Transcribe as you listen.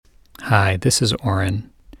Hi, this is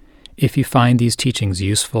Oren. If you find these teachings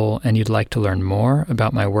useful and you'd like to learn more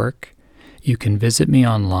about my work, you can visit me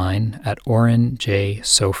online at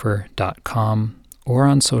orenjsofer.com or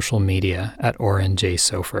on social media at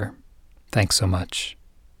orenjsofer. Thanks so much.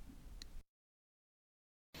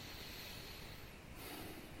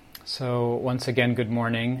 So once again, good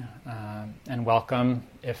morning and welcome.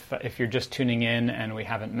 If you're just tuning in and we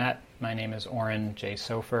haven't met, my name is Oren J.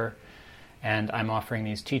 Sofer, and I'm offering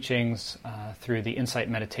these teachings through the Insight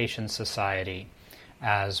Meditation Society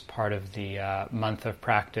as part of the month of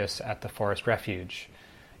practice at the Forest Refuge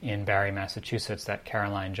in Barre, Massachusetts that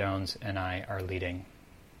Caroline Jones and I are leading.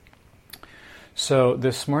 So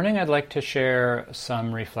this morning I'd like to share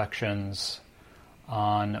some reflections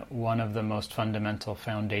on one of the most fundamental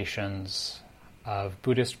foundations of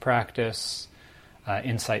Buddhist practice,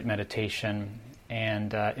 insight meditation,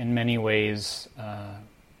 and in many ways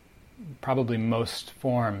probably most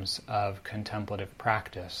forms of contemplative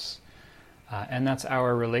practice. And that's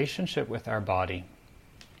our relationship with our body.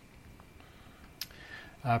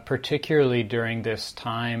 Particularly during this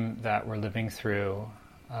time that we're living through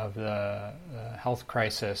of the health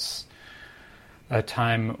crisis, a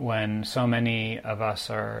time when so many of us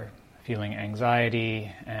are feeling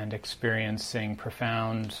anxiety and experiencing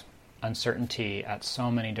profound uncertainty at so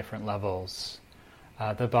many different levels,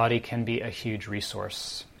 the body can be a huge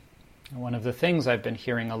resource. One of the things I've been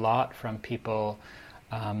hearing a lot from people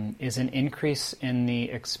is an increase in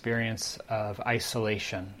the experience of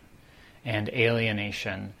isolation and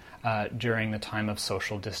alienation during the time of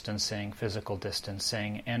social distancing, physical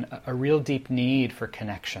distancing, and a real deep need for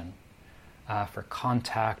connection, for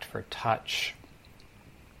contact, for touch.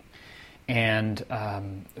 And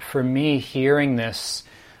for me, hearing this,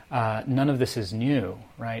 none of this is new,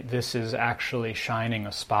 right? This is actually shining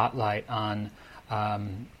a spotlight on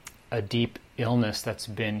a deep illness that's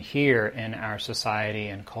been here in our society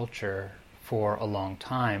and culture for a long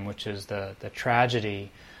time, which is the tragedy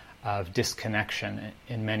of disconnection.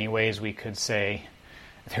 In many ways, we could say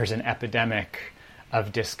there's an epidemic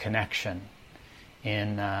of disconnection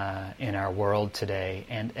in our world today,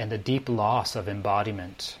 and a deep loss of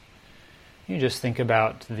embodiment. You just think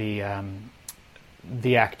about the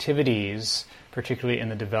activities, particularly in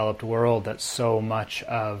the developed world, that so much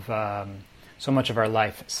of our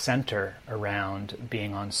life center around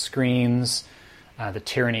being on screens, the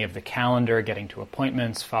tyranny of the calendar, getting to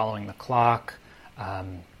appointments, following the clock,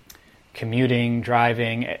 commuting,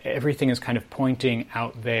 driving. Everything is kind of pointing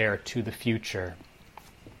out there to the future.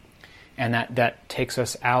 And that takes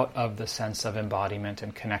us out of the sense of embodiment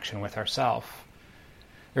and connection with ourself.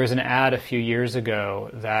 There was an ad a few years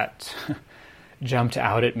ago that jumped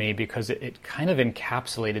out at me because it kind of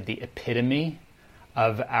encapsulated the epitome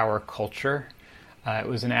of our culture. It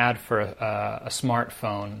was an ad for a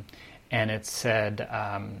smartphone, and it said,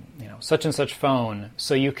 such and such phone,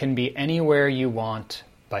 so you can be anywhere you want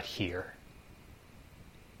but here.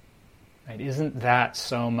 Right? Isn't that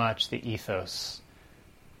so much the ethos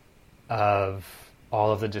of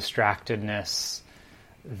all of the distractedness,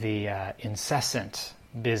 the incessant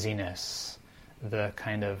busyness, the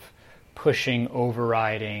kind of pushing,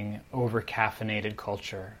 overriding, over-caffeinated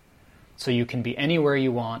culture? So you can be anywhere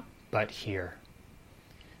you want but here.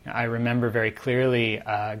 Now, I remember very clearly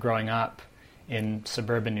growing up in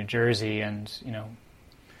suburban New Jersey and,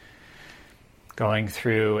 going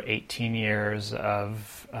through 18 years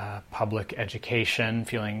of public education,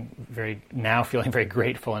 feeling very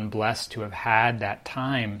grateful and blessed to have had that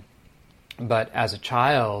time. But as a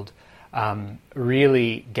child,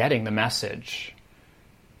 really getting the message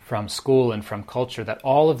from school and from culture that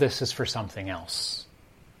all of this is for something else.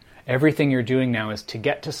 Everything you're doing now is to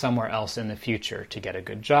get to somewhere else in the future, to get a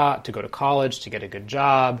good job, to go to college, to get a good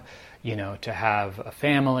job, to have a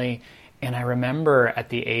family. And I remember at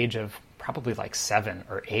the age of probably like 7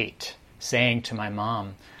 or 8 saying to my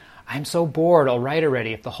mom, I'm so bored, I'll write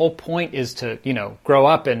already. If the whole point is to, grow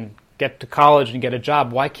up and get to college and get a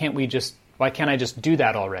job, why can't I just do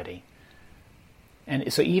that already?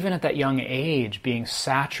 And so even at that young age, being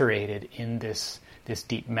saturated in this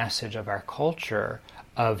deep message of our culture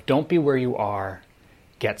of don't be where you are,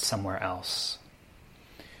 get somewhere else.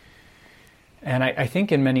 And I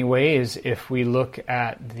think in many ways, if we look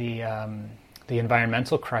at the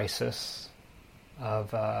environmental crisis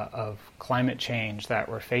of climate change that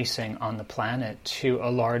we're facing on the planet, to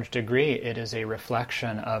a large degree, it is a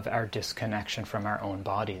reflection of our disconnection from our own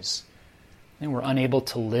bodies. And we're unable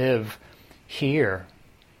to live here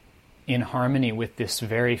in harmony with this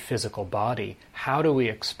very physical body. How do we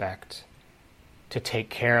expect to take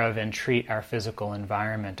care of and treat our physical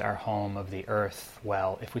environment, our home of the earth,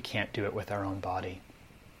 well, if we can't do it with our own body?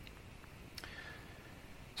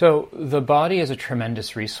 So the body is a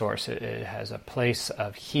tremendous resource. It has a place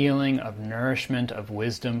of healing, of nourishment, of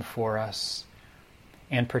wisdom for us.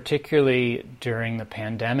 And particularly during the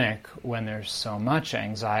pandemic, when there's so much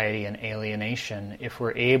anxiety and alienation, if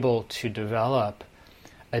we're able to develop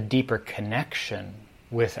a deeper connection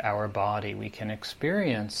with our body, we can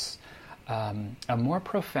experience a more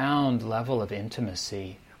profound level of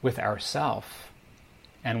intimacy with ourself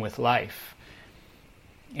and with life.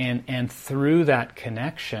 And through that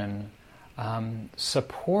connection,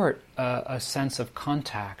 support a sense of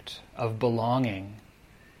contact, of belonging.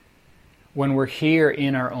 When we're here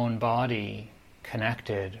in our own body,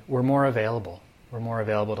 connected, we're more available. We're more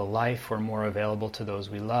available to life, we're more available to those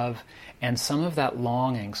we love, and some of that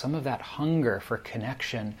longing, some of that hunger for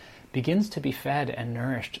connection begins to be fed and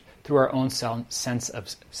nourished through our own sense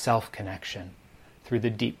of self-connection, through the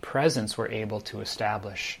deep presence we're able to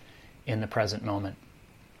establish in the present moment.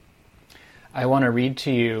 I want to read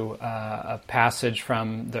to you a passage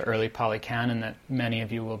from the early Pali Canon that many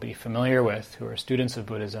of you will be familiar with who are students of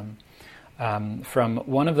Buddhism, from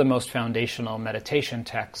one of the most foundational meditation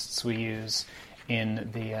texts we use in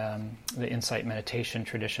the insight meditation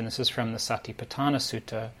tradition. This is from the Satipatthana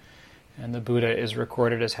Sutta, and the Buddha is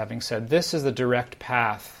recorded as having said, "This is the direct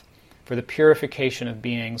path for the purification of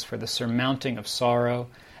beings, for the surmounting of sorrow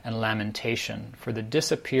and lamentation, for the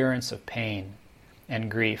disappearance of pain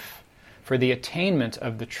and grief, for the attainment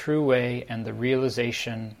of the true way and the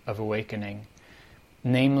realization of awakening,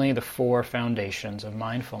 namely the four foundations of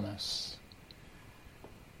mindfulness."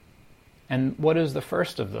 And what is the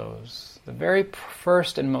first of those? The very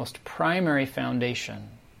first and most primary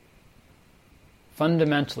foundation,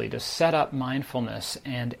 fundamentally to set up mindfulness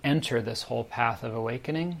and enter this whole path of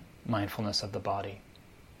awakening, mindfulness of the body.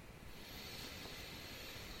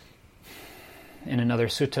 In another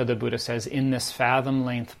sutta, the Buddha says, "In this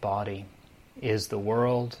fathom-length body is the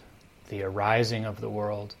world, the arising of the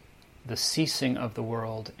world, the ceasing of the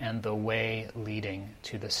world, and the way leading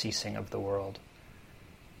to the ceasing of the world."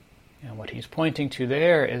 And what he's pointing to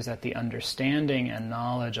there is that the understanding and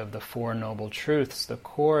knowledge of the Four Noble Truths, the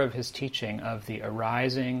core of his teaching of the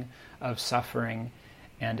arising of suffering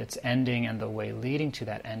and its ending and the way leading to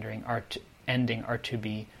that ending are to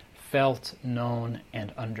be felt, known,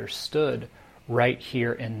 and understood right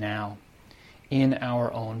here and now in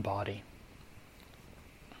our own body.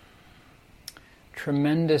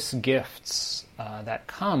 Tremendous gifts that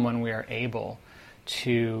come when we are able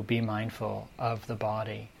to be mindful of the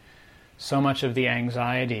body. So much of the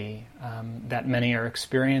anxiety that many are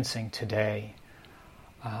experiencing today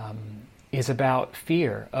is about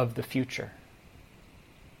fear of the future.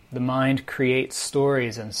 The mind creates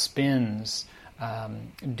stories and spins,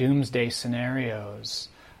 doomsday scenarios.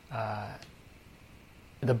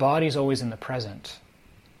 The body's always in the present.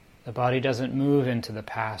 The body doesn't move into the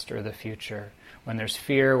past or the future. When there's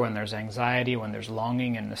fear, when there's anxiety, when there's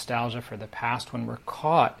longing and nostalgia for the past, when we're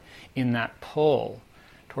caught in that pull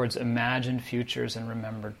towards imagined futures and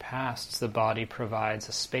remembered pasts, the body provides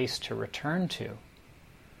a space to return to.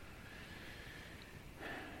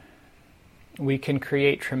 We can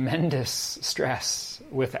create tremendous stress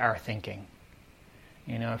with our thinking.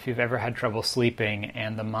 You know, if you've ever had trouble sleeping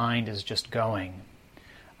and the mind is just going,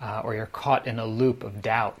 or you're caught in a loop of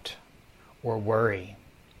doubt or worry,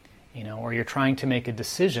 you know, or you're trying to make a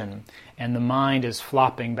decision and the mind is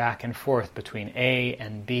flopping back and forth between A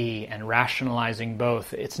and B and rationalizing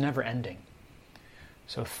both, it's never ending.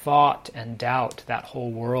 So thought and doubt, that whole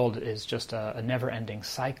world is just a never-ending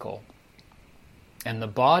cycle. And the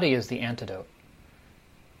body is the antidote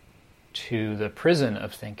to the prison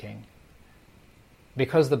of thinking,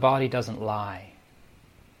 because the body doesn't lie.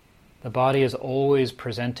 The body is always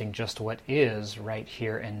presenting just what is right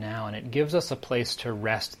here and now, and it gives us a place to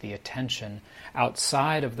rest the attention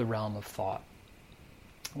outside of the realm of thought.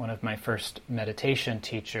 One of my first meditation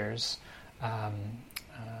teachers, a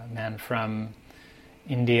man from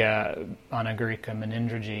India, Anagarika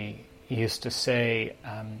Munindraji, he used to say,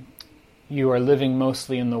 you are living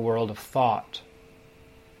mostly in the world of thought.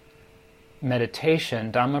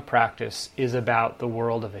 Meditation, Dhamma practice, is about the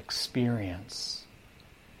world of experience.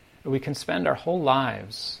 We can spend our whole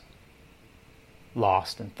lives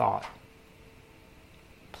lost in thought,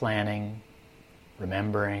 planning,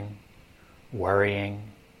 remembering,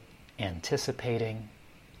 worrying, anticipating,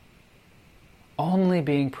 only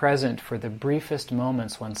being present for the briefest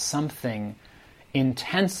moments when something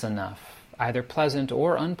intense enough, either pleasant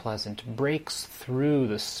or unpleasant, breaks through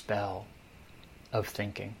the spell of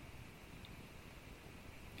thinking.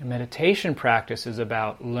 A meditation practice is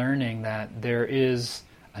about learning that there is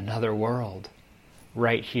another world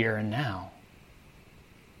right here and now.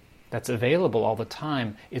 that's available all the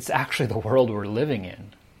time, it's actually the world we're living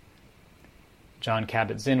in. John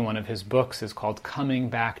Kabat-Zinn, one of his books is called Coming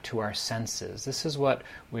Back to Our Senses. This is what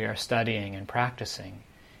we are studying and practicing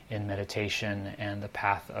in meditation and the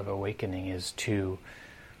path of awakening, is to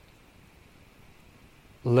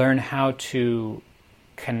learn how to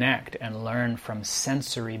connect and learn from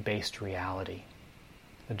sensory-based reality,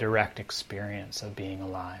 the direct experience of being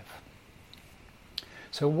alive.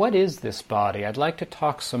 So what is this body? I'd like to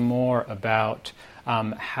talk some more about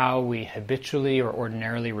how we habitually or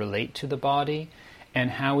ordinarily relate to the body,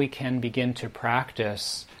 and how we can begin to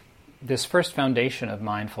practice this first foundation of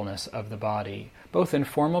mindfulness of the body, both in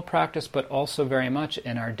formal practice but also very much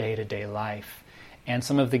in our day-to-day life, and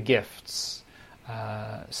some of the gifts,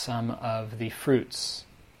 some of the fruits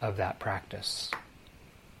of that practice.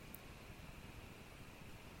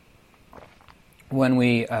 When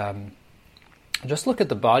we just look at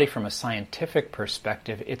the body from a scientific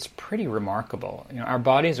perspective, it's pretty remarkable. Our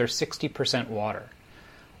bodies are 60% water.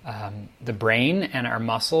 The brain and our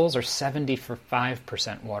muscles are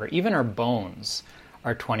 75% water. Even our bones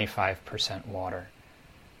are 25% water.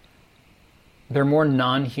 There are more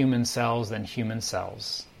non-human cells than human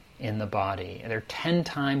cells in the body. There are 10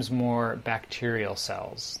 times more bacterial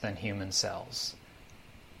cells than human cells.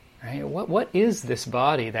 Right? What is this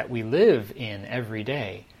body that we live in every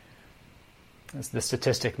day? It's the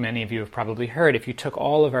statistic many of you have probably heard. If you took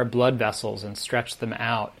all of our blood vessels and stretched them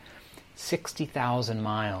out, 60,000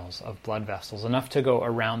 miles of blood vessels, enough to go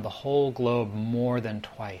around the whole globe more than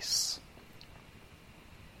twice.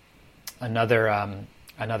 Another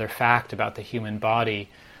fact about the human body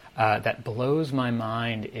that blows my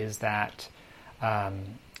mind is that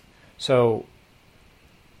so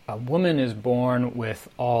a woman is born with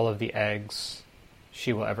all of the eggs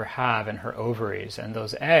she will ever have in her ovaries, and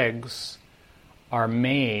those eggs are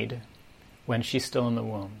made when she's still in the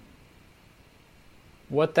womb.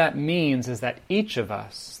 What that means is that each of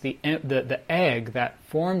us, the egg that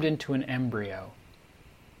formed into an embryo,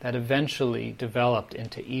 that eventually developed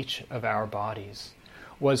into each of our bodies,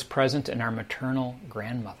 was present in our maternal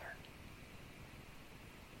grandmother.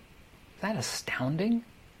 Is that astounding?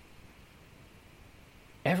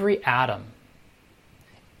 Every atom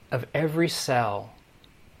of every cell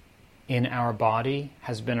in our body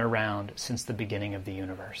has been around since the beginning of the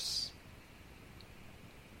universe.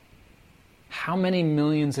 How many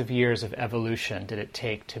millions of years of evolution did it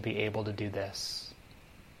take to be able to do this?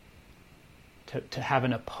 To have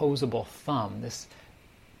an opposable thumb,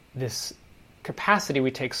 this capacity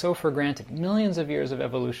we take so for granted, millions of years of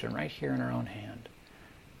evolution right here in our own hand.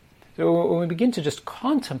 So when we begin to just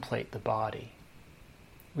contemplate the body,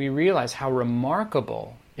 we realize how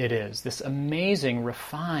remarkable it is, this amazing,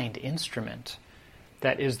 refined instrument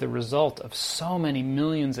that is the result of so many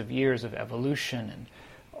millions of years of evolution and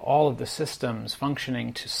all of the systems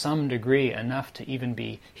functioning to some degree enough to even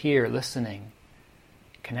be here, listening,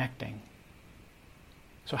 connecting.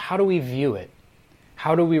 So how do we view it?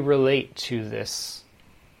 How do we relate to this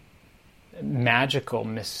magical,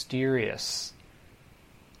 mysterious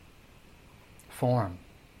form?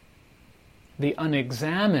 The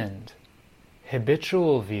unexamined,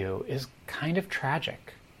 habitual view is kind of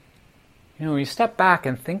tragic. When you step back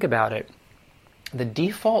and think about it, the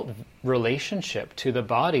default relationship to the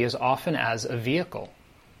body is often as a vehicle.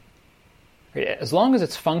 As long as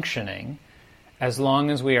it's functioning, as long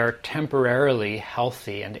as we are temporarily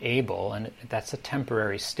healthy and able, and that's a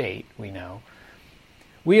temporary state, we know,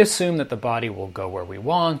 we assume that the body will go where we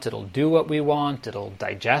want, it'll do what we want, it'll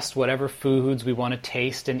digest whatever foods we want to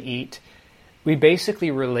taste and eat. We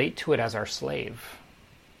basically relate to it as our slave,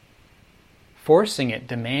 forcing it,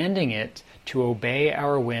 demanding it to obey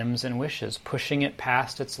our whims and wishes, pushing it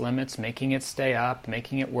past its limits, making it stay up,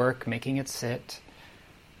 making it work, making it sit.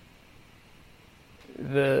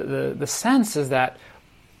 The sense is that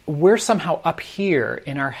we're somehow up here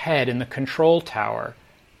in our head in the control tower,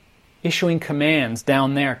 issuing commands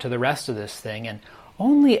down there to the rest of this thing, and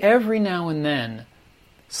only every now and then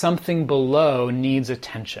something below needs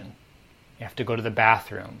attention. You have to go to the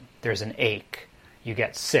bathroom, there's an ache, you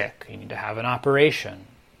get sick, you need to have an operation.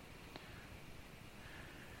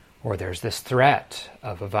 Or there's this threat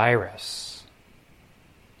of a virus.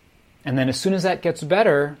 And then as soon as that gets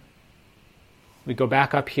better, we go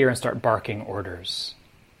back up here and start barking orders.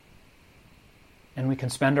 And we can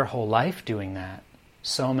spend our whole life doing that.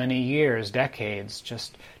 So many years, decades,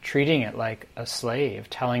 just treating it like a slave,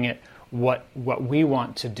 telling it what we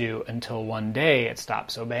want to do until one day it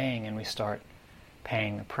stops obeying and we start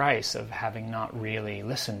paying the price of having not really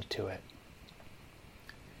listened to it.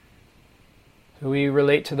 So we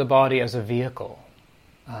relate to the body as a vehicle,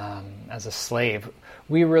 as a slave.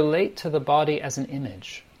 we relate to the body as an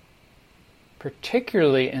image,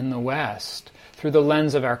 particularly in the West, through the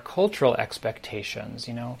lens of our cultural expectations.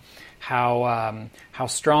 How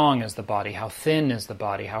strong is the body, how thin is the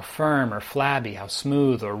body, how firm or flabby, how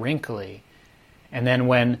smooth or wrinkly. And then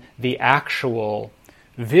when the actual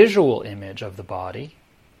visual image of the body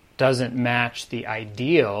doesn't match the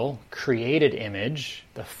ideal created image,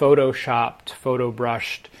 the photoshopped,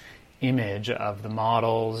 photo-brushed image of the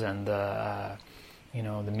models and the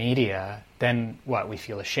media, then what? We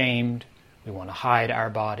feel ashamed. We want to hide our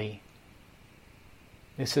body.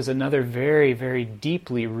 This is another very, very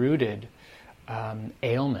deeply rooted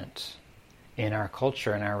ailment in our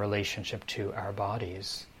culture and our relationship to our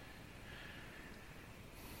bodies.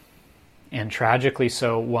 And tragically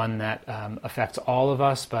so, one that affects all of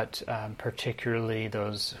us, but particularly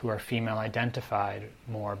those who are female identified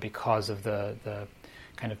more because of the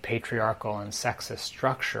kind of patriarchal and sexist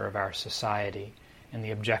structure of our society and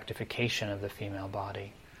the objectification of the female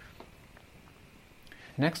body.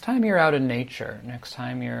 Next time you're out in nature, next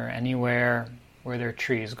time you're anywhere where there are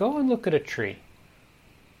trees, go and look at a tree.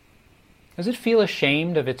 Does it feel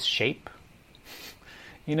ashamed of its shape?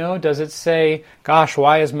 Does it say, gosh,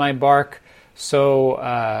 why is my bark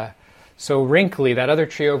so wrinkly? That other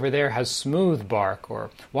tree over there has smooth bark.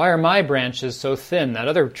 Or why are my branches so thin? That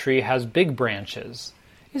other tree has big branches.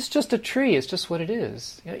 It's just a tree. It's just what it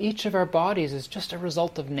is. Each of our bodies is just a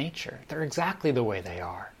result of nature. They're exactly the way they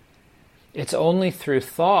are. It's only through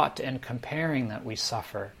thought and comparing that we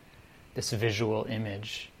suffer this visual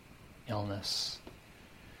image illness.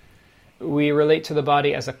 We relate to the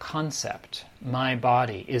body as a concept. My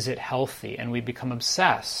body, is it healthy? And we become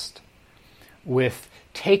obsessed with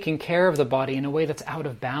taking care of the body in a way that's out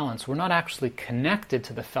of balance. We're not actually connected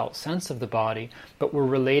to the felt sense of the body, but we're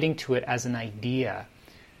relating to it as an idea,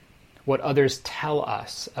 what others tell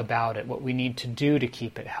us about it, what we need to do to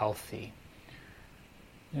keep it healthy.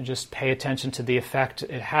 Just pay attention to the effect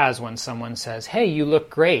it has when someone says, hey, you look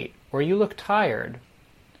great, or you look tired.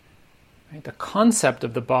 Right? The concept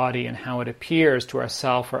of the body and how it appears to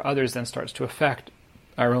ourselves or others then starts to affect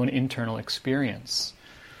our own internal experience.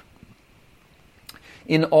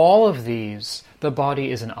 In all of these, the body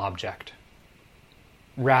is an object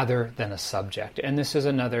rather than a subject. And this is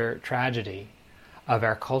another tragedy of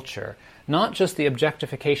our culture. Not just the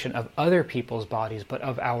objectification of other people's bodies, but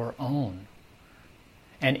of our own.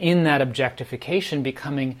 And in that objectification,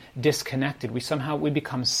 becoming disconnected, we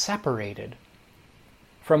become separated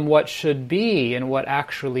from what should be and what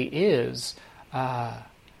actually is the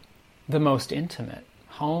most intimate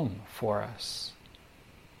home for us.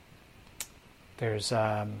 There's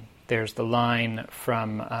the line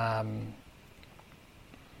from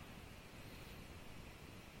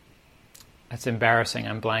it's embarrassing,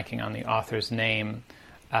 I'm blanking on the author's name,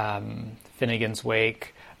 Finnegan's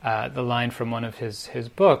Wake. The line from one of his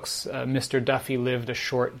books, Mr. Duffy lived a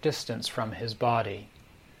short distance from his body,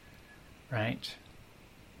 right?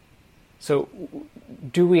 So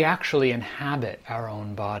do we actually inhabit our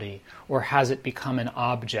own body, or has it become an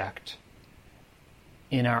object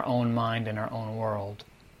in our own mind, in our own world?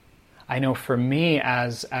 I know for me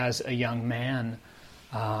as a young man,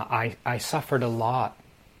 I suffered a lot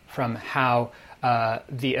from how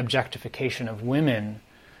the objectification of women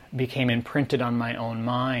became imprinted on my own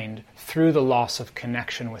mind through the loss of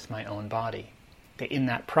connection with my own body. In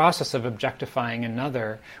that process of objectifying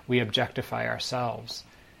another, we objectify ourselves.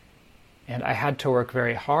 And I had to work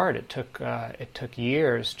very hard. It took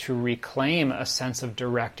years to reclaim a sense of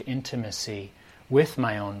direct intimacy with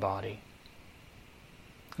my own body.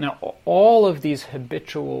 Now, all of these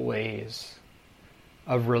habitual ways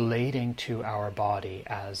of relating to our body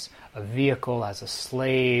as a vehicle, as a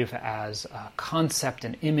slave, as a concept,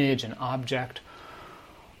 an image, an object,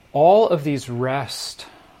 all of these rest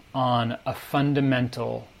on a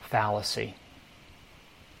fundamental fallacy.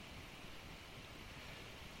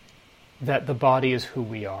 That the body is who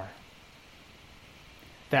we are.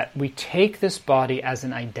 That we take this body as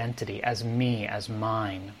an identity, as me, as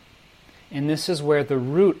mine. And this is where the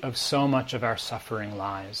root of so much of our suffering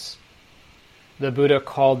lies. The Buddha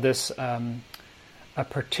called this a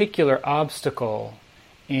particular obstacle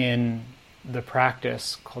in the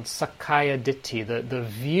practice called Sakkaya Ditthi, the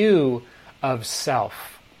view of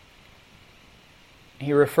self.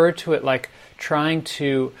 He referred to it like trying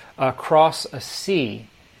to cross a sea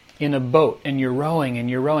in a boat, and you're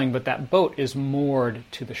rowing, but that boat is moored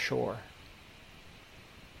to the shore.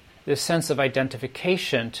 This sense of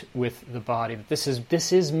identification with the body, that this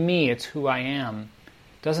is me, it's who I am,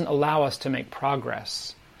 doesn't allow us to make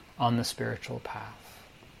progress on the spiritual path.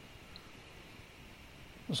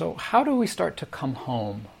 So how do we start to come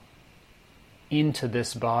home? into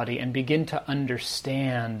this body and begin to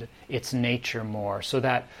understand its nature more, so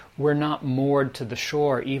that we're not moored to the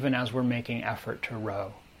shore even as we're making effort to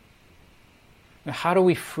row. Now, how do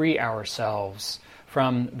we free ourselves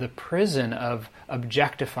from the prison of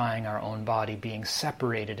objectifying our own body, being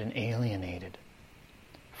separated and alienated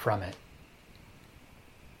from it?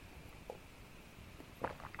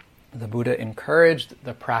 The Buddha encouraged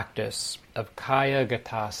the practice of kaya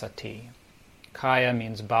gata sati. Kaya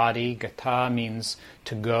means body, gata means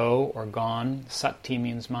to go or gone, sati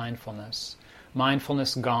means mindfulness.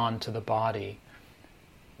 Mindfulness gone to the body,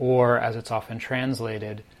 or as it's often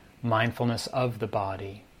translated, mindfulness of the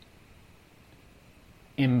body.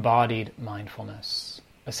 Embodied mindfulness,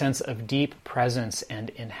 a sense of deep presence and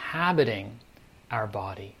inhabiting our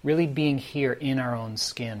body, really being here in our own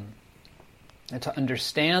skin. And to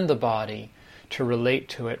understand the body, to relate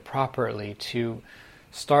to it properly, to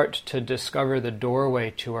start to discover the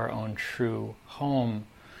doorway to our own true home,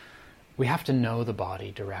 we have to know the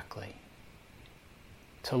body directly,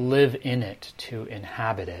 to live in it, to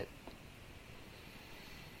inhabit it,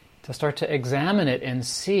 to start to examine it and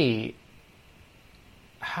see,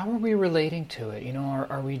 how are we relating to it?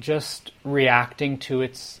 Are we just reacting to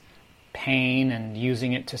its pain and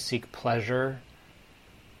using it to seek pleasure?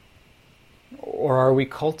 Or are we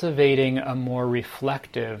cultivating a more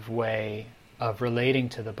reflective way of relating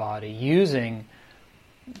to the body, using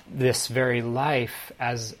this very life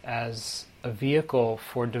as a vehicle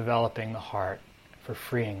for developing the heart, for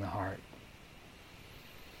freeing the heart?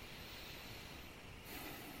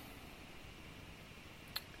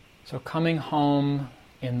 So coming home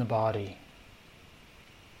in the body,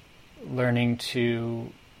 learning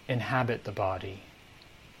to inhabit the body.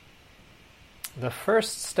 The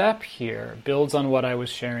first step here builds on what I was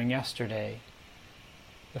sharing yesterday.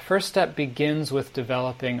 The first step begins with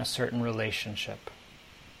developing a certain relationship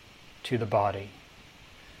to the body,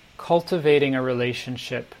 cultivating a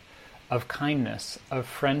relationship of kindness, of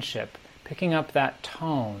friendship, picking up that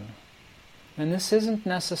tone. And this isn't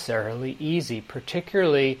necessarily easy,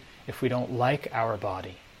 particularly if we don't like our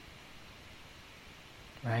body,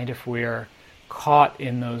 right? If we're caught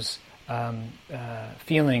in those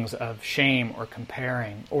feelings of shame or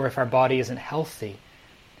comparing, or if our body isn't healthy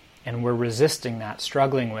and we're resisting that,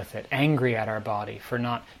 struggling with it, angry at our body for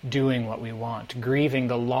not doing what we want, grieving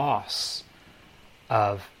the loss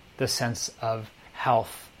of the sense of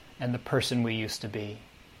health and the person we used to be.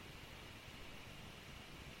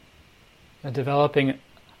 Developing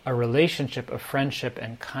a relationship of friendship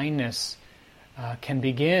and kindness can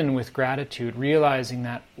begin with gratitude, realizing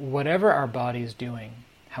that whatever our body is doing,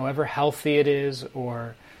 however healthy it is,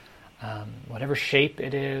 or whatever shape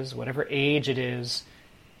it is, whatever age it is,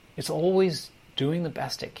 it's always doing the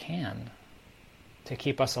best it can to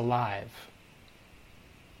keep us alive,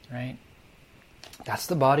 right? That's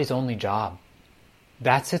the body's only job.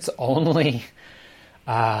 That's its only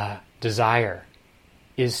desire,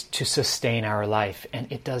 is to sustain our life.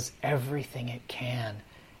 And it does everything it can,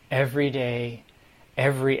 every day,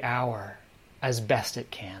 every hour, as best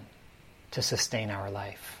it can, to sustain our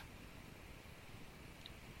life.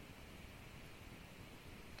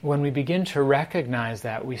 When we begin to recognize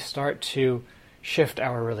that, we start to shift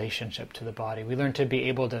our relationship to the body. We learn to be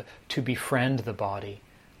able to befriend the body,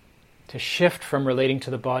 to shift from relating to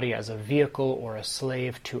the body as a vehicle or a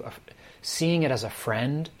slave to seeing it as a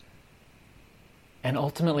friend, and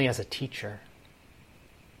ultimately as a teacher.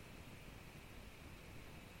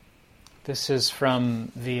 This is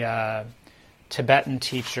from the Tibetan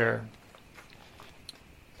teacher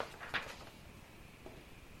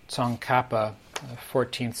Tsongkhapa, a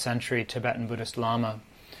 14th century Tibetan Buddhist Lama.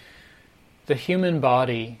 The human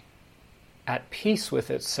body, at peace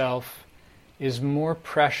with itself, is more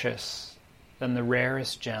precious than the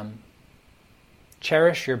rarest gem.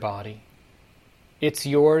 Cherish your body. It's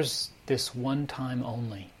yours this one time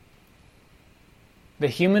only. The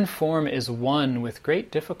human form is won with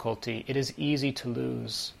great difficulty. It is easy to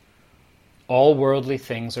lose. All worldly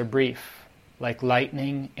things are brief, like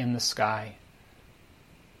lightning in the sky.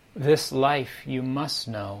 This life you must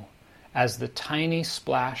know as the tiny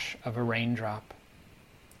splash of a raindrop,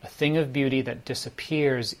 a thing of beauty that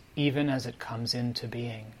disappears even as it comes into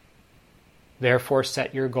being. Therefore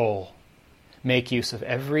set your goal. Make use of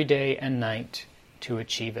every day and night to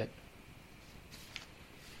achieve it.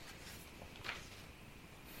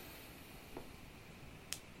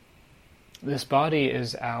 This body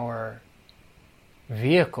is our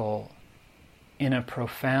vehicle in a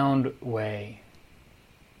profound way,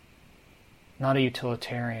 not a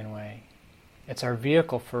utilitarian way. It's our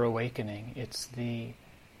vehicle for awakening. It's the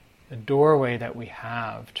doorway that we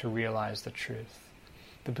have to realize the truth.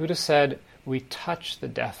 The Buddha said, we touch the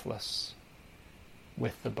deathless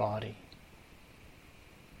with the body.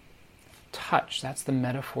 Touch, that's the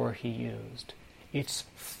metaphor he used. It's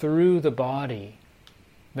through the body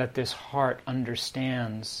that this heart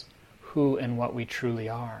understands who and what we truly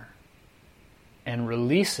are and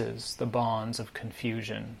releases the bonds of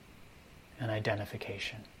confusion and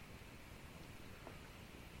identification.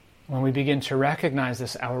 When we begin to recognize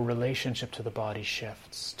this, our relationship to the body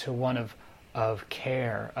shifts to one of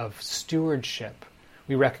care, of stewardship.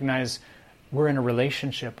 We recognize we're in a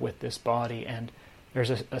relationship with this body, and there's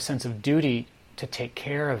a sense of duty to take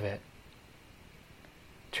care of it,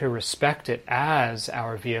 to respect it as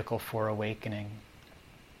our vehicle for awakening.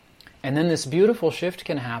 And then this beautiful shift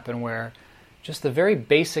can happen where just the very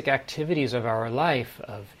basic activities of our life,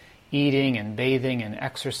 of eating and bathing and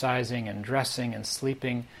exercising and dressing and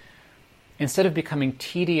sleeping, instead of becoming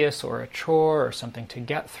tedious or a chore or something to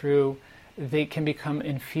get through, they can become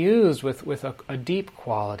infused with a deep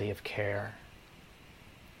quality of care.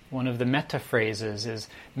 One of the metta phrases is,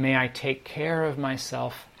 "May I take care of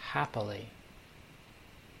myself happily."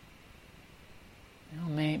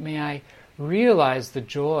 May I realize the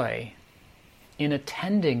joy in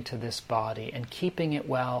attending to this body and keeping it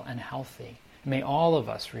well and healthy. May all of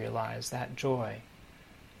us realize that joy.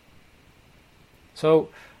 So,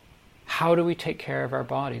 how do we take care of our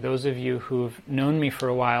body? Those of you who've known me for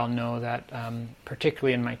a while know that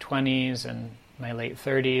particularly in my 20s and my late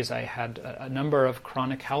 30s, I had a number of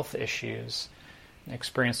chronic health issues. I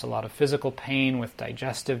experienced a lot of physical pain with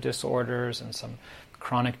digestive disorders and some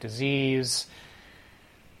chronic disease.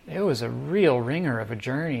 It was a real ringer of a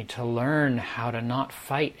journey to learn how to not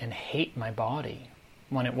fight and hate my body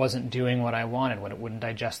when it wasn't doing what I wanted, when it wouldn't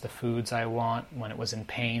digest the foods I want, when it was in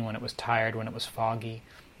pain, when it was tired, when it was foggy.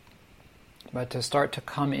 But to start to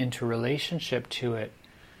come into relationship to it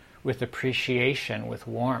with appreciation, with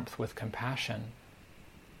warmth, with compassion.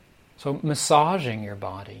 So massaging your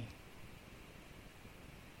body,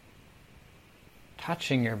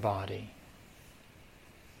 touching your body,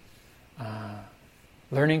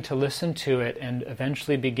 learning to listen to it, and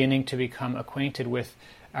eventually beginning to become acquainted with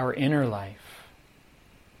our inner life.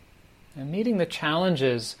 And meeting the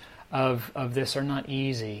challenges of this are not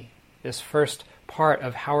easy. This first part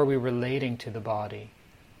of how are we relating to the body,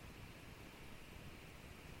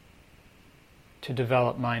 to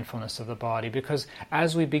develop mindfulness of the body, because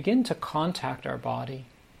as we begin to contact our body,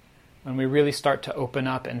 when we really start to open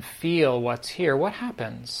up and feel what's here, what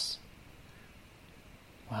happens?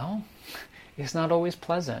 Well, it's not always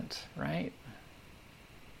pleasant, right?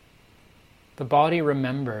 The body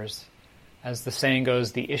remembers. As the saying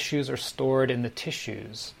goes, the issues are stored in the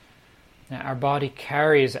tissues. Now, our body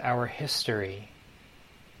carries our history,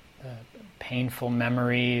 painful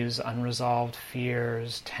memories, unresolved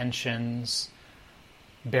fears, tensions,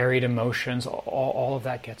 buried emotions, all of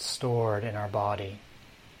that gets stored in our body.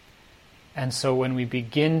 And so when we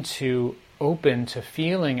begin to open to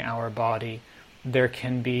feeling our body, there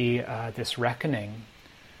can be this reckoning.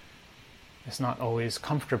 It's not always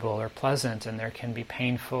comfortable or pleasant, and there can be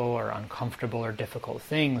painful or uncomfortable or difficult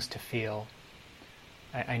things to feel.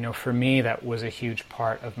 I know for me that was a huge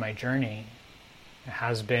part of my journey. It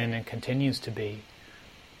has been and continues to be.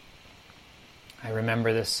 I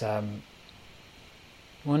remember this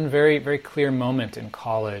one very, very clear moment in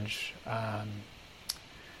college. There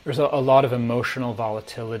was a lot of emotional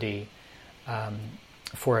volatility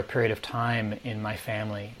for a period of time in my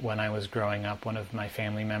family when I was growing up. One of my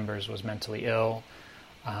family members was mentally ill,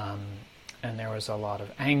 and there was a lot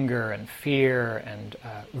of anger and fear and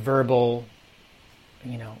verbal,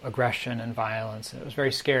 aggression and violence. It was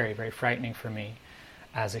very scary, very frightening for me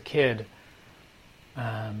as a kid.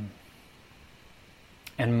 And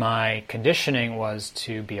my conditioning was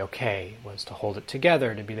to be okay, was to hold it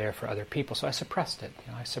together, to be there for other people. So I suppressed it.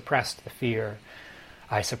 I suppressed the fear.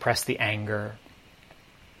 I suppressed the anger.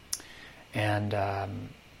 And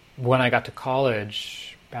when I got to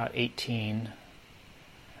college, about 18,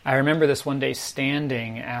 I remember this one day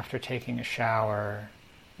standing after taking a shower,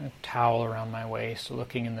 a towel around my waist,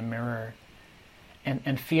 looking in the mirror,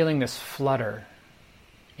 and feeling this flutter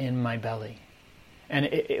in my belly. And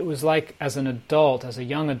it was like, as an adult, as a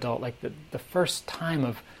young adult, like the first time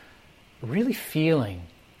of really feeling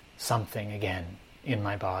something again in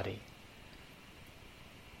my body.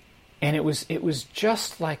 And it was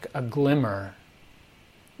just like a glimmer,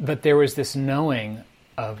 but there was this knowing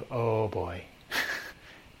of, oh boy,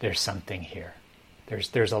 there's something here.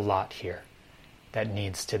 There's a lot here that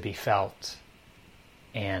needs to be felt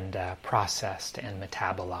and processed and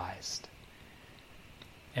metabolized.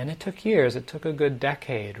 And it took years. It took a good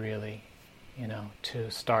decade, really, to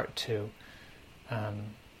start to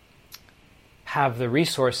have the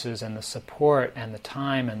resources and the support and the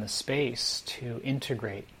time and the space to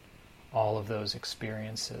integrate all of those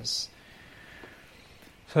experiences.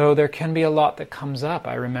 So there can be a lot that comes up.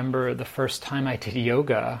 I remember the first time I did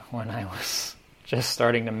yoga when I was just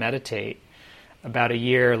starting to meditate. About a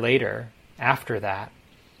year later, after that,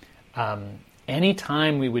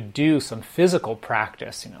 anytime we would do some physical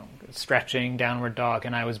practice, stretching, downward dog,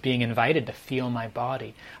 and I was being invited to feel my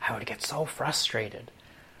body, I would get so frustrated.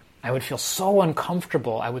 I would feel so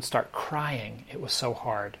uncomfortable. I would start crying. It was so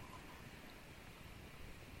hard.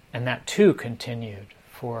 And that too continued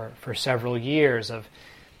for several years of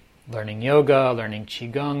learning yoga, learning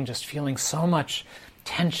qigong, just feeling so much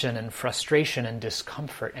tension and frustration and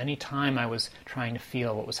discomfort anytime I was trying to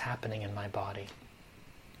feel what was happening in my body.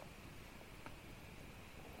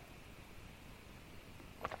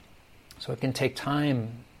 So it can take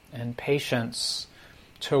time and patience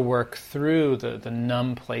to work through the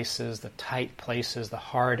numb places, the tight places, the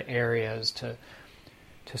hard areas, to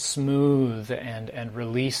smooth and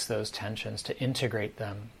release those tensions, to integrate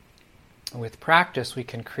them. With practice, we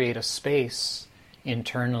can create a space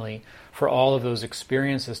internally for all of those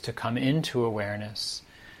experiences to come into awareness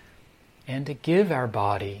and to give our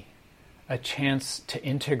body a chance to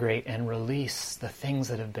integrate and release the things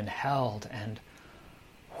that have been held. And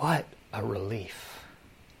what a relief.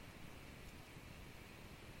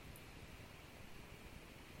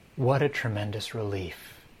 What a tremendous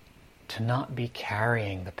relief to not be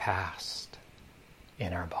carrying the past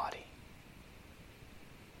in our body.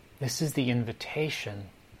 This is the invitation,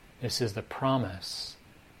 this is the promise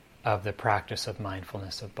of the practice of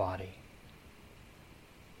mindfulness of body.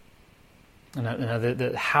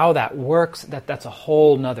 And how that works, that's a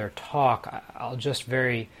whole nother talk. I'll just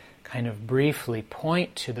very kind of briefly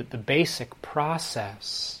point to that the basic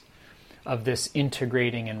process of this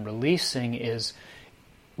integrating and releasing is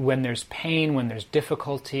when there's pain, when there's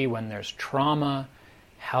difficulty, when there's trauma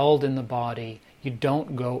held in the body, you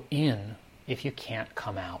don't go in if you can't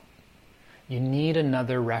come out. You need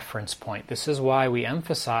another reference point. This is why we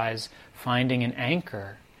emphasize finding an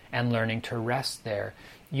anchor and learning to rest there.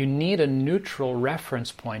 You need a neutral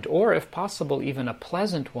reference point, or if possible, even a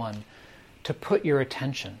pleasant one, to put your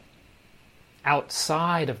attention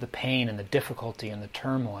outside of the pain and the difficulty and the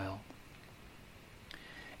turmoil.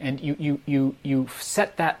 And you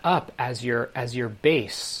set that up as your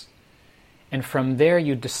base, and from there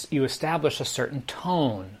you establish a certain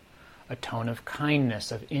tone, a tone of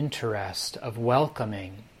kindness, of interest, of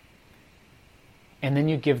welcoming. And then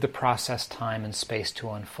you give the process time and space to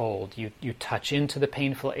unfold. You touch into the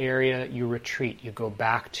painful area, you retreat, you go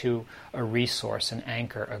back to a resource, an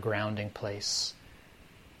anchor, a grounding place.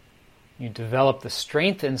 You develop the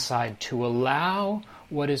strength inside to allow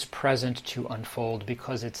what is present to unfold,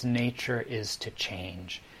 because its nature is to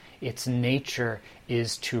change. Its nature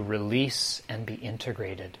is to release and be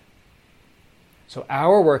integrated. So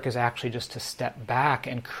our work is actually just to step back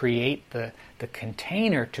and create the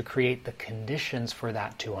container, to create the conditions for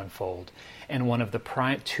that to unfold. And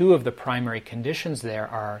two of the primary conditions there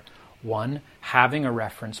are, one, having a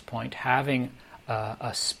reference point, having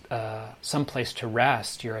some place to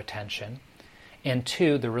rest your attention, and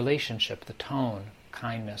two, the relationship, the tone,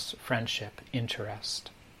 kindness, friendship, interest.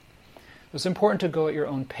 It's important to go at your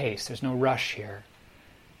own pace. There's no rush here.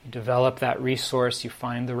 You develop that resource, you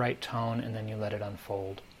find the right tone, and then you let it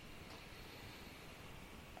unfold.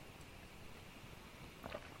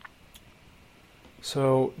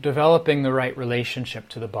 So, developing the right relationship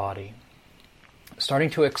to the body. Starting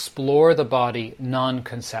to explore the body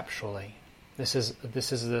non-conceptually. This is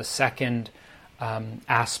the second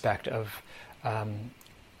aspect of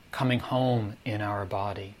coming home in our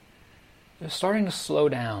body. Just starting to slow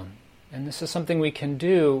down. And this is something we can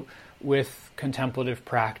do with contemplative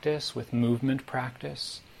practice, with movement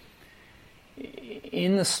practice.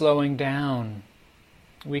 In the slowing down,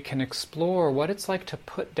 we can explore what it's like to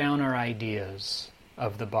put down our ideas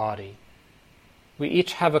of the body. We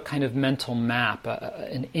each have a kind of mental map,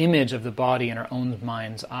 an image of the body in our own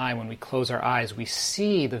mind's eye. When we close our eyes, we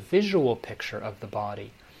see the visual picture of the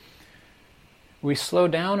body. We slow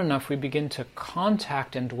down enough, we begin to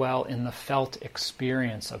contact and dwell in the felt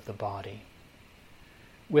experience of the body,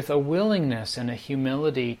 with a willingness and a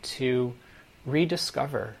humility to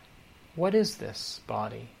rediscover, what is this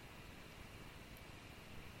body?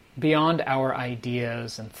 Beyond our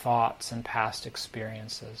ideas and thoughts and past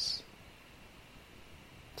experiences.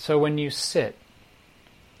 So when you sit,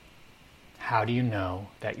 how do you know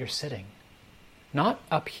that you're sitting? Not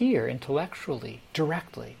up here intellectually,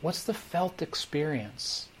 directly. What's the felt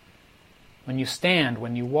experience? When you stand,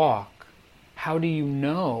 when you walk, how do you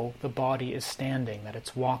know the body is standing, that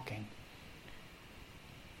it's walking?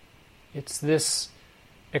 It's this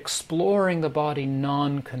exploring the body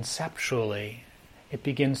non-conceptually. It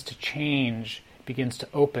begins to change, begins to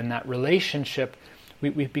open that relationship. We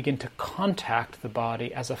begin to contact the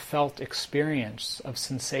body as a felt experience of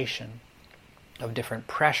sensation, of different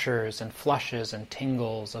pressures and flushes and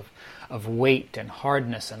tingles, of weight and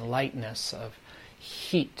hardness and lightness, of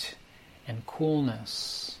heat and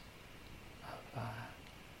coolness, of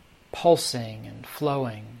pulsing and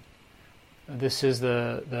flowing. This is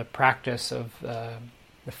the practice of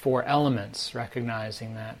the four elements,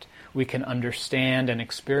 recognizing that we can understand and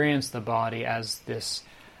experience the body as this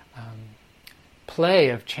play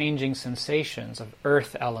of changing sensations, of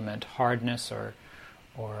earth element, hardness or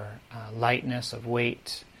lightness, of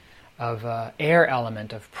weight, of air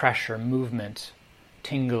element, of pressure, movement,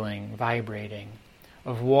 tingling, vibrating,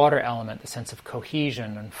 of water element, the sense of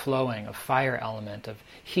cohesion and flowing, of fire element, of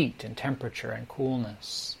heat and temperature and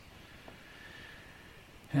coolness.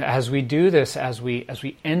 As we do this, as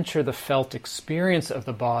we enter the felt experience of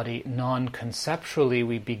the body non-conceptually,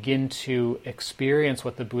 we begin to experience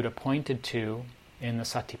what the Buddha pointed to in the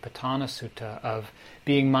Satipatthana Sutta of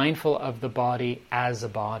being mindful of the body as a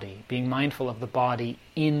body, being mindful of the body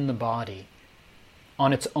in the body,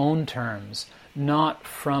 on its own terms, not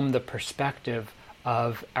from the perspective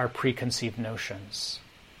of our preconceived notions.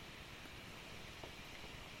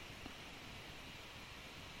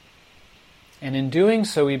 And in doing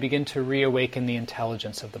so, we begin to reawaken the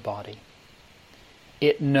intelligence of the body.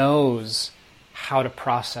 It knows how to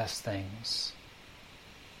process things.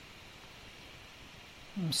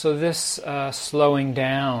 So this slowing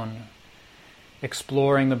down,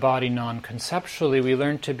 exploring the body non-conceptually, we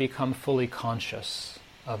learn to become fully conscious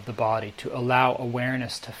of the body, to allow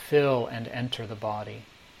awareness to fill and enter the body.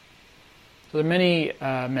 So there are many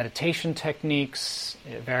meditation techniques,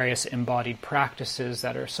 various embodied practices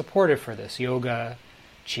that are supportive for this. Yoga,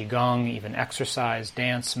 Qigong, even exercise,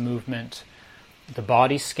 dance, movement. The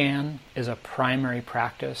body scan is a primary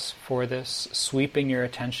practice for this, sweeping your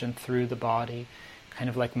attention through the body, kind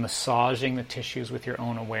of like massaging the tissues with your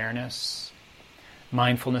own awareness.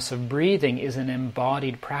 Mindfulness of breathing is an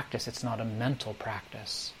embodied practice, it's not a mental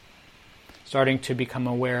practice. Starting to become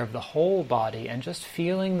aware of the whole body and just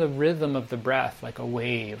feeling the rhythm of the breath like a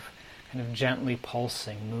wave, kind of gently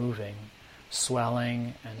pulsing, moving,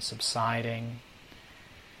 swelling and subsiding.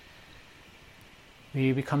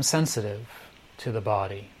 We become sensitive to the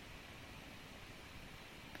body.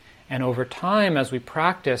 And over time, as we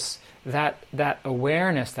practice, that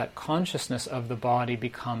awareness, that consciousness of the body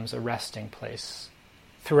becomes a resting place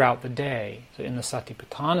throughout the day. So in the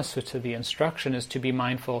Satipatthana Sutta, the instruction is to be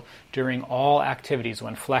mindful during all activities,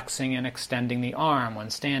 when flexing and extending the arm,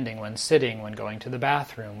 when standing, when sitting, when going to the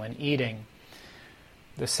bathroom, when eating.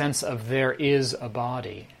 The sense of there is a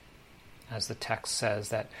body, as the text says,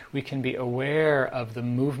 that we can be aware of the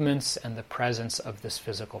movements and the presence of this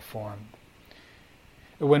physical form.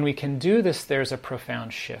 When we can do this, there's a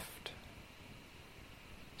profound shift.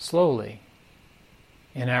 Slowly,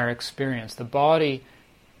 in our experience, the body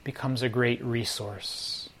becomes a great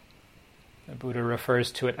resource. The Buddha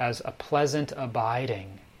refers to it as a pleasant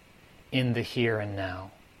abiding in the here and now.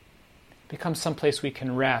 It becomes someplace we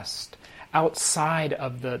can rest, outside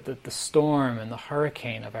of the storm and the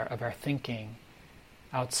hurricane of our thinking,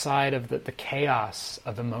 outside of the chaos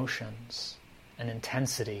of emotions and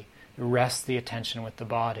intensity. Rest the attention with the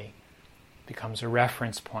body. It becomes a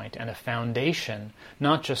reference point and a foundation,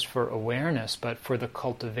 not just for awareness, but for the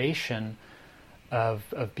cultivation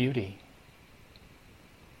of beauty.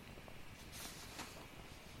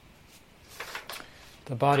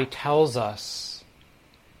 The body tells us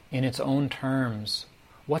in its own terms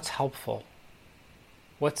what's helpful,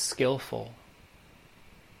 what's skillful,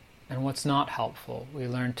 and what's not helpful. We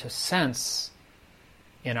learn to sense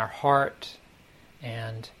in our heart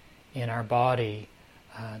and in our body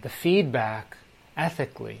the feedback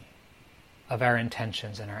ethically of our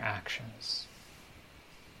intentions and our actions.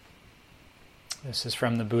 This is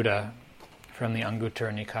from the Buddha, from the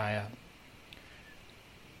Anguttara Nikaya.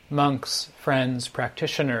 Monks, friends,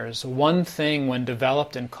 practitioners, one thing when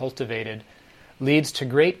developed and cultivated leads to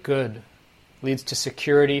great good, leads to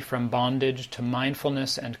security from bondage, to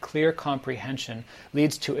mindfulness and clear comprehension,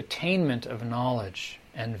 leads to attainment of knowledge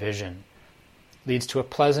and vision, leads to a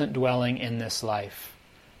pleasant dwelling in this life,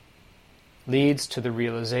 leads to the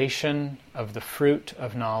realization of the fruit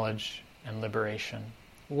of knowledge and liberation.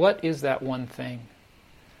 What is that one thing?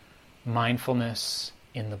 Mindfulness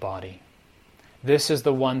in the body. This is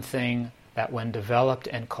the one thing that, when developed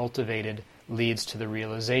and cultivated, leads to the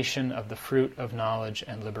realization of the fruit of knowledge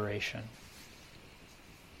and liberation.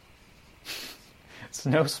 It's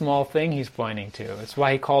no small thing he's pointing to. It's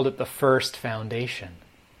why he called it the first foundation.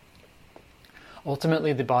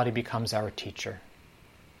 Ultimately, the body becomes our teacher.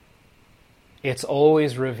 It's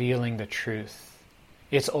always revealing the truth.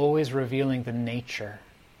 It's always revealing the nature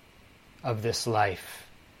of this life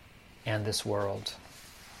and this world.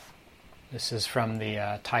 This is from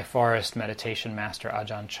the Thai forest meditation master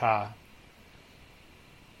Ajahn Chah.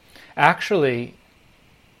 Actually,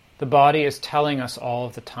 the body is telling us all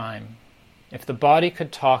of the time. If the body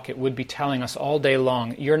could talk, it would be telling us all day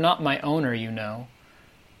long, "You're not my owner, you know."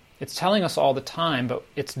 It's telling us all the time, but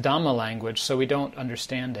it's Dhamma language, so we don't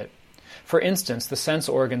understand it. For instance, the sense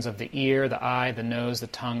organs of the ear, the eye, the nose, the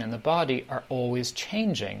tongue, and the body are always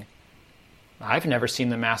changing. I've never seen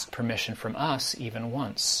them ask permission from us, even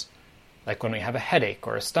once. Like when we have a headache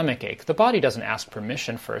or a stomach ache, the body doesn't ask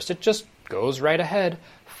permission first. It just goes right ahead,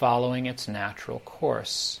 following its natural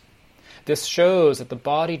course. This shows that the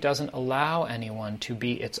body doesn't allow anyone to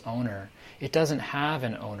be its owner. It doesn't have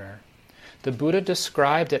an owner. The Buddha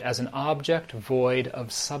described it as an object void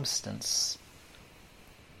of substance.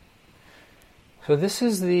 So this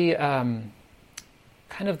is the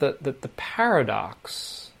kind of the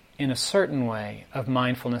paradox, in a certain way, of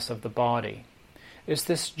mindfulness of the body. Is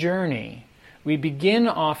this journey. We begin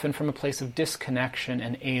often from a place of disconnection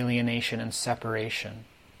and alienation and separation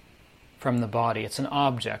from the body. It's an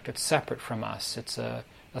object, it's separate from us, it's a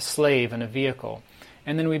slave and a vehicle.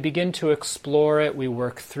 And then we begin to explore it, we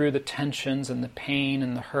work through the tensions and the pain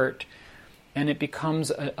and the hurt, and it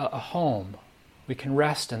becomes a home. We can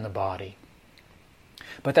rest in the body.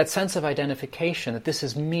 But that sense of identification, that this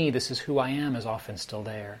is me, this is who I am, is often still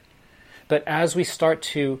there. But as we start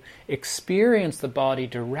to experience the body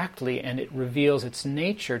directly and it reveals its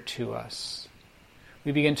nature to us,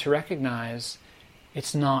 we begin to recognize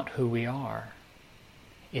it's not who we are.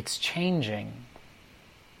 It's changing.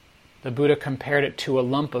 The Buddha compared it to a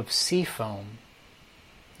lump of sea foam.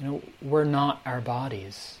 We're not our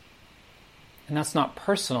bodies. And that's not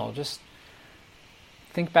personal. Just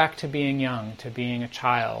think back to being young, to being a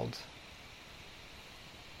child,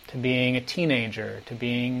 to being a teenager, to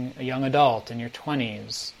being a young adult in your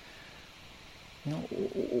 20s.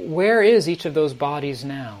 Where is each of those bodies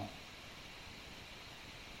now?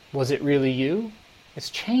 Was it really you? It's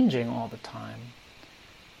changing all the time.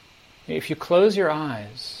 If you close your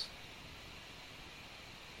eyes,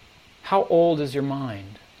 how old is your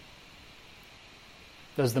mind?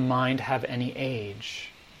 Does the mind have any age?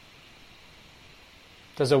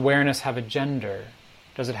 Does awareness have a gender?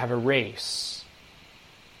 Does it have a race?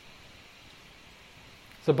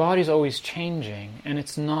 The body's always changing, and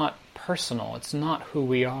it's not personal. It's not who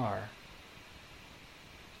we are.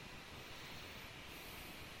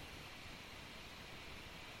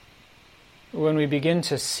 When we begin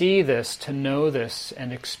to see this, to know this,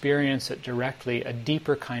 and experience it directly, a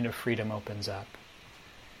deeper kind of freedom opens up.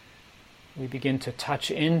 We begin to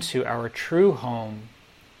touch into our true home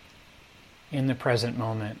in the present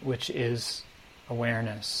moment, which is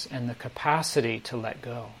awareness and the capacity to let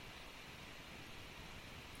go.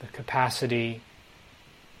 The capacity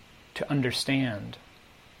to understand.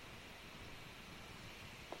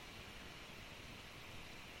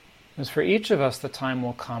 Because for each of us, the time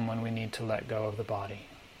will come when we need to let go of the body.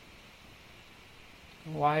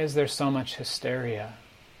 Why is there so much hysteria?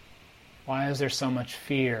 Why is there so much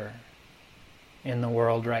fear in the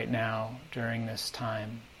world right now during this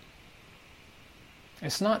time?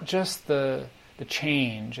 It's not just the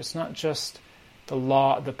change. It's not just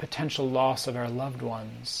the potential loss of our loved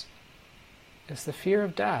ones. It's the fear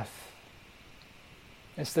of death.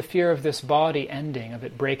 It's the fear of this body ending, of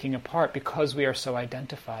it breaking apart because we are so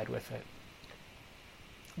identified with it.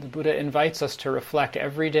 The Buddha invites us to reflect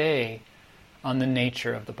every day on the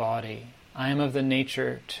nature of the body. I am of the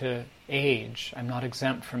nature to age. I'm not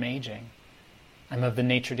exempt from aging. I'm of the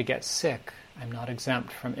nature to get sick. I'm not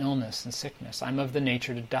exempt from illness and sickness. I'm of the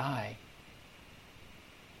nature to die.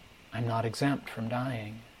 I'm not exempt from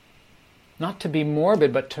dying. Not to be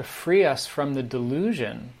morbid, but to free us from the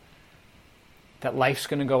delusion that life's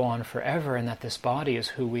going to go on forever and that this body is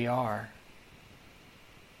who we are.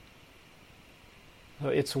 So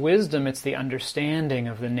it's wisdom, it's the understanding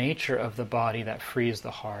of the nature of the body that frees the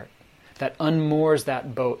heart, that unmoors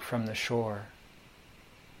that boat from the shore.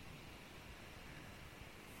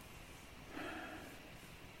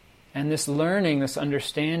 And this learning, this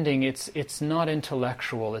understanding, it's not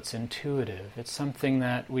intellectual, it's intuitive. It's something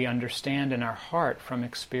that we understand in our heart from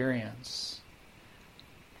experience.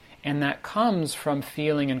 And that comes from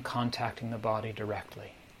feeling and contacting the body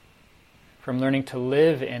directly. From learning to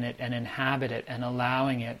live in it and inhabit it and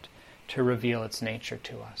allowing it to reveal its nature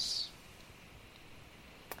to us.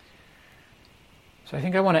 So I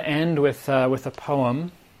think I want to end with a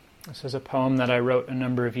poem. This is a poem that I wrote a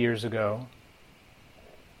number of years ago.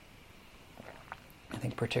 I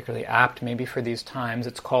think particularly apt maybe for these times.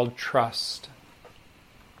 It's called Trust.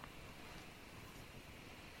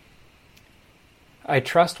 I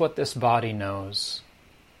trust what this body knows,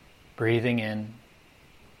 breathing in,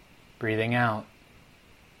 breathing out,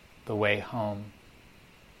 the way home.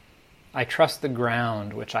 I trust the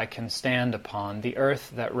ground which I can stand upon, the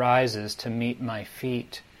earth that rises to meet my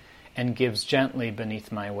feet and gives gently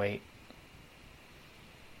beneath my weight.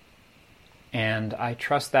 And I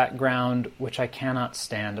trust that ground which I cannot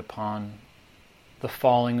stand upon, the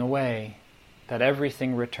falling away that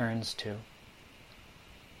everything returns to.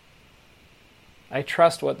 I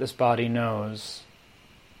trust what this body knows,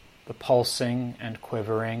 the pulsing and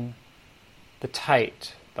quivering, the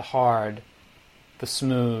tight, the hard, the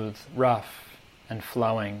smooth, rough, and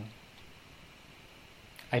flowing.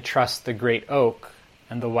 I trust the great oak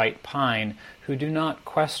and the white pine, who do not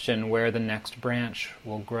question where the next branch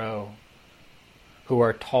will grow, who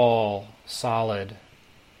are tall, solid,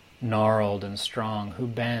 gnarled, and strong, who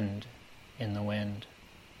bend in the wind.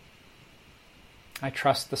 I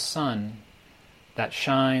trust the sun that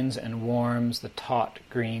shines and warms the taut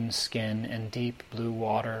green skin and deep blue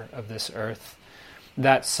water of this earth,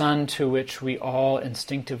 that sun to which we all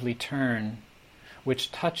instinctively turn, which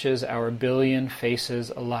touches our billion faces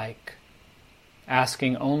alike,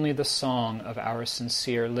 asking only the song of our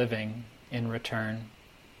sincere living in return.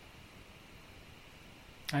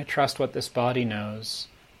 I trust what this body knows,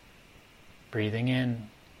 breathing in,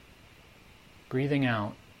 breathing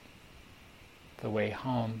out, the way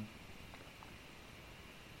home.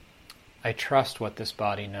 I trust what this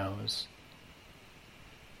body knows,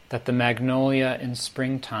 that the magnolia in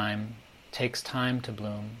springtime takes time to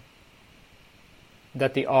bloom,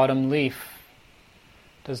 that the autumn leaf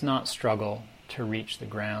does not struggle to reach the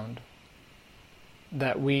ground,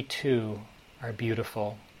 that we too are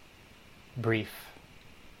beautiful, brief,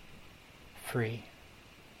 free.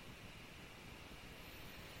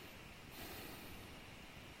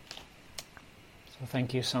 So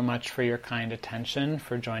thank you so much for your kind attention,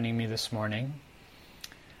 for joining me this morning.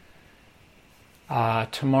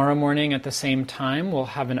 Tomorrow morning at the same time, we'll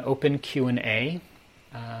have an open Q&A.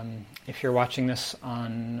 If you're watching this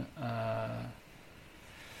online,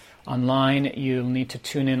 you'll need to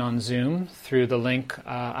tune in on Zoom through the link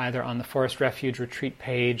either on the Forest Refuge retreat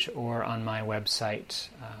page or on my website.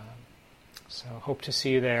 So hope to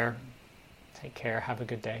see you there. Take care. Have a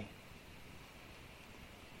good day.